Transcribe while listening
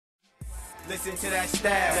Listen to that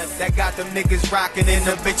style that got them niggas rockin' and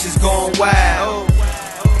the bitches going wild.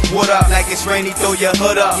 What up? Like it's rainy, throw your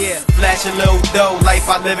hood up. Flash a little dough, life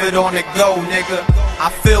I live it on the go, nigga.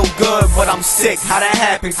 I feel good, but I'm sick. How that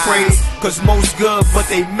happen, crazy? Cause most good, but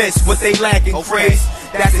they miss what they lacking, crazy.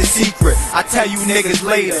 That's the secret, I tell you niggas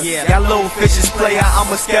later. That little fishes player,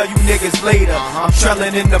 I'ma scale you niggas later. I'm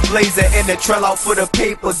trailing in the blazer, in the trail out for the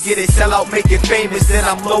paper. Get it, sell out, make it famous, then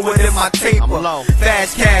I'm lower than my taper.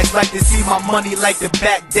 Fast cash, like to see my money like the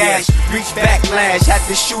back dash. Reach backlash, had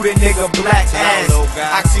to shoot a nigga black ass.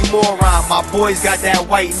 Oxymoron, my boys got that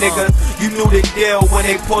white nigga. You knew the deal when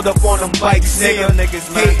they pulled up on them bikes, nigga.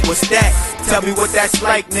 Hey, what's that? Tell me what that's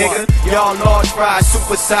like, nigga. Y'all large fries,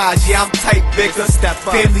 super size, yeah, I'm tight bigger.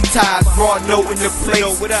 Family ties, broad note in the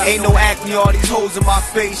place. Ain't no acne, all these hoes in my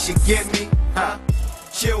face, you get me? Huh?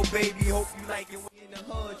 Chill, baby, hope you like it. In the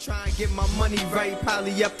hood, try and get my money right,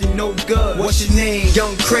 probably up to no good. What's your name?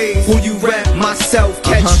 Young Craze. Who you rap? Myself.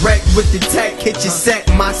 Catch wreck with the tech, hit your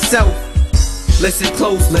set, myself. Listen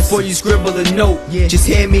close before you scribble a note. Just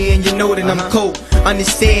hear me and you know that I'm cold.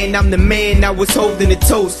 Understand I'm the man that was holding the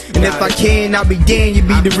toast. And if I can, I'll be damned, you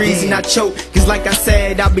be the reason I choke. Cause like I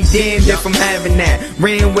said, I'll be damned if I'm having that.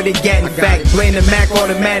 Ran with a gat in fact. Playing the Mac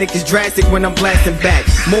automatic is drastic when I'm blasting back.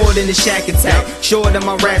 More than a shack attack, sure that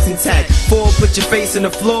my rap's intact. Full, put your face on the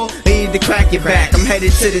floor, need to crack your back. I'm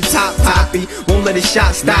headed to the top, Poppy, won't let a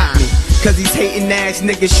shot stop me. Cause these hating ass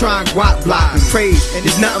niggas trying guap block me. Praise,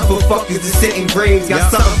 there's nothing for fuckers to sit in graves.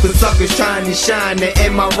 Got something for suckers trying to shine that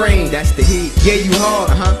in my rain. That's the heat. Yeah, you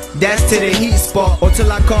hard. That's to the heat spot. Or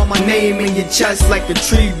till I call my name in your chest like a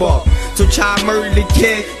tree bark. So try murder the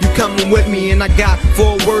kid, you coming with me. And I got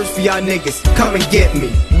 4 words for y'all niggas. Come and get me.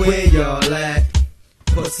 Where y'all at?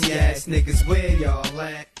 Pussy ass niggas, where y'all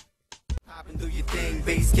at? Do your thing,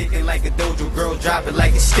 bass kicking like a dojo, girl drop it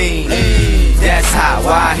like a steam. That's how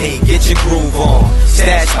I hate, get your groove on.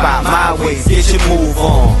 Stash by my ways, get your move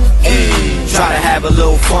on. Try to have a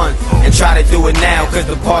little fun, and try to do it now, cause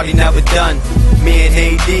the party never done. Me and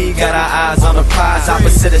AD got our eyes on the prize,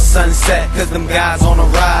 opposite of sunset, cause them guys on the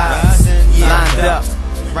rise. Lined up,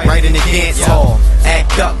 right in the dance hall.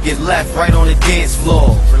 Act up, get left, right on the dance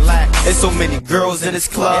floor. There's so many girls in this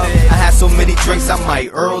club. I had so many drinks, I might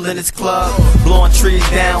Earl in this club. Blowing trees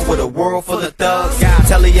down with a world full of thugs.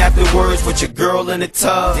 Tell you afterwards with your girl in the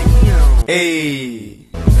tub. Hey,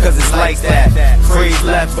 cause it's like that. Craze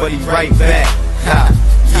left, but he right back.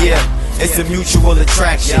 Ha, yeah. It's a mutual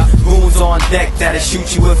attraction. Goons on deck that'll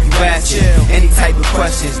shoot you if you ask it. Any type of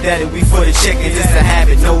questions, that'll be for the chicken. Just a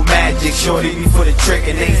habit, no magic. Shorty be for the trick.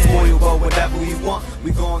 And they spoil, but whatever we want,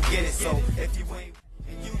 we gon' get it. So if you ain't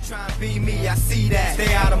and you try and be me, I see that.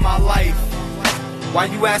 Stay out of my life. Why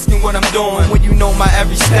you asking what I'm doing when you know my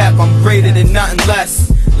every step? I'm greater than nothing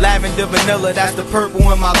less. Lavender vanilla, that's the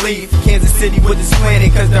purple in my leaf. Kansas City with this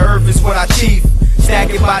planet, cause the earth is what I chief.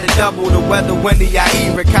 Stack it by the double, the weather windy I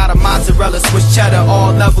eat. Ricotta, mozzarella, Swiss cheddar,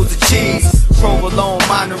 all levels of cheese. Provolone,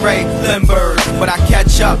 Monterey, Limburg. But I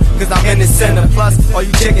catch up, cause I'm in the center. Plus, all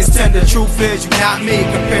you chickens tender. Truth is, you not me,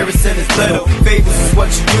 comparison is little. Favors is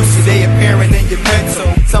what you used to, they appearing in your mental.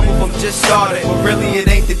 Some of them just started, but really it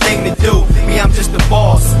ain't the thing to do. Me, I'm just the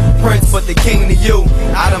boss, prince, but the king to you.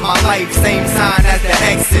 Out of my life, same sign as the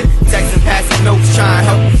exit. Texting, passing notes, trying to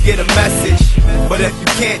help you get a message. But if you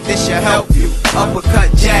can't, this should help you.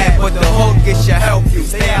 Uppercut jab, but the hook, it should help you.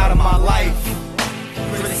 Stay out of my life.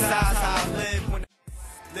 Criticize how I live when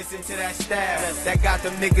listen to that style that got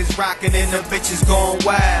them niggas rockin' and the bitches going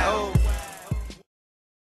wild.